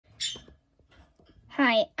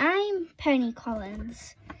Hi, I'm Penny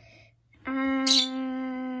Collins,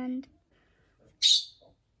 and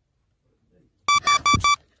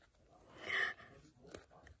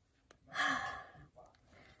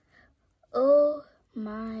oh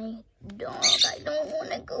my dog, I don't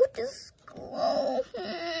want to go to school.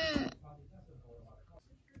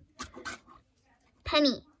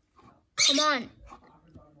 Penny, come on.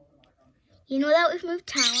 You know that we've moved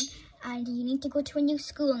town and you need to go to a new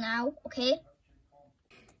school now, okay?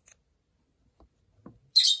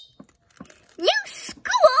 New school?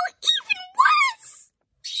 Even worse!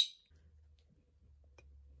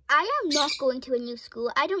 I am not going to a new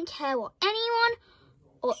school. I don't care what anyone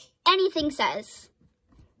or anything says.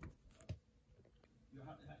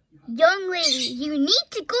 Young lady, you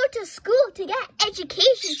need to go to school to get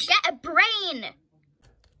education, to get a brain.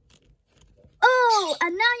 Oh,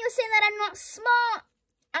 and now you're saying that I'm not smart.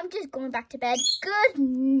 I'm just going back to bed. Good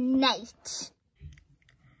night.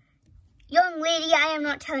 Young lady, I am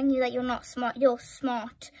not telling you that you're not smart. You're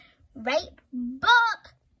smart, right?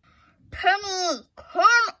 But, Penny, come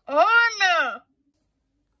on.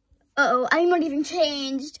 Uh-oh, I'm not even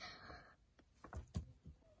changed.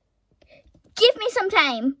 Give me some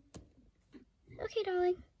time. Okay,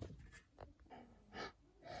 darling.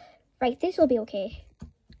 Right, this will be okay.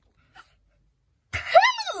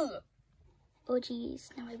 Penny! Oh, geez,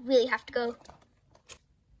 now I really have to go.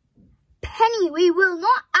 Penny, we will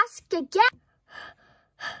not ask again.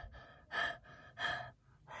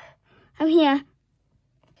 I'm here.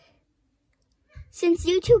 Since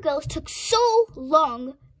you two girls took so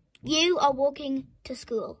long, you are walking to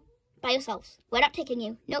school by yourselves. We're not taking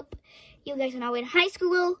you. Nope. You guys are now in high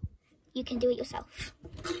school. You can do it yourself.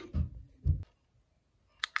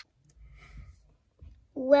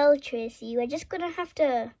 Well, Tracy, we're just going to have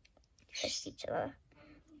to trust each other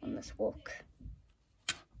on this walk.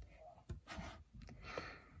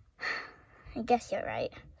 I guess you're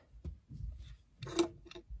right.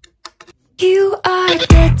 You are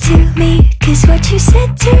dead to me, 'cause what you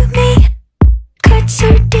said to me cut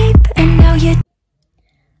so deep, and now you're...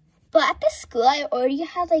 But at this school, I already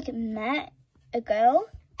had, met a girl.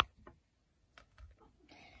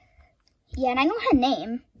 Yeah, and I know her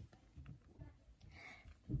name.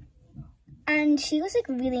 And she was,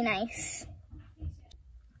 really nice.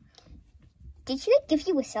 Did she, give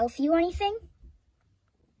you a selfie or anything?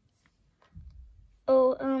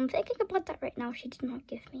 Oh, thinking about that right now, she did not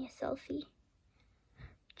give me a selfie.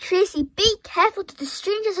 Tracy, be careful to the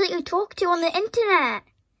strangers that you talk to on the internet.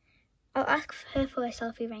 I'll ask her for a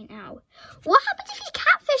selfie right now. What happens if you're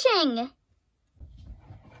catfishing?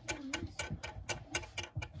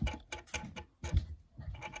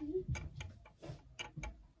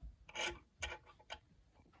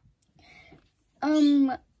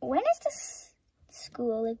 When is this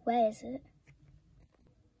school? Where is it?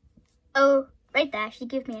 Oh, right there. She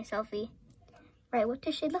gave me a selfie. Right, what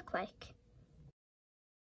does she look like?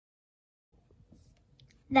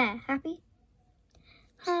 There, happy?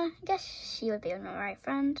 I guess she would be an alright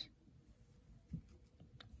friend.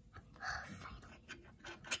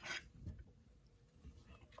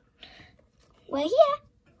 We're here.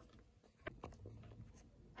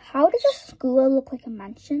 How does a school look like a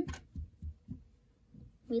mansion?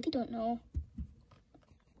 Really don't know.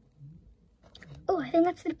 Oh, I think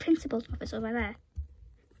that's the principal's office over there.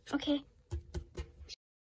 Okay.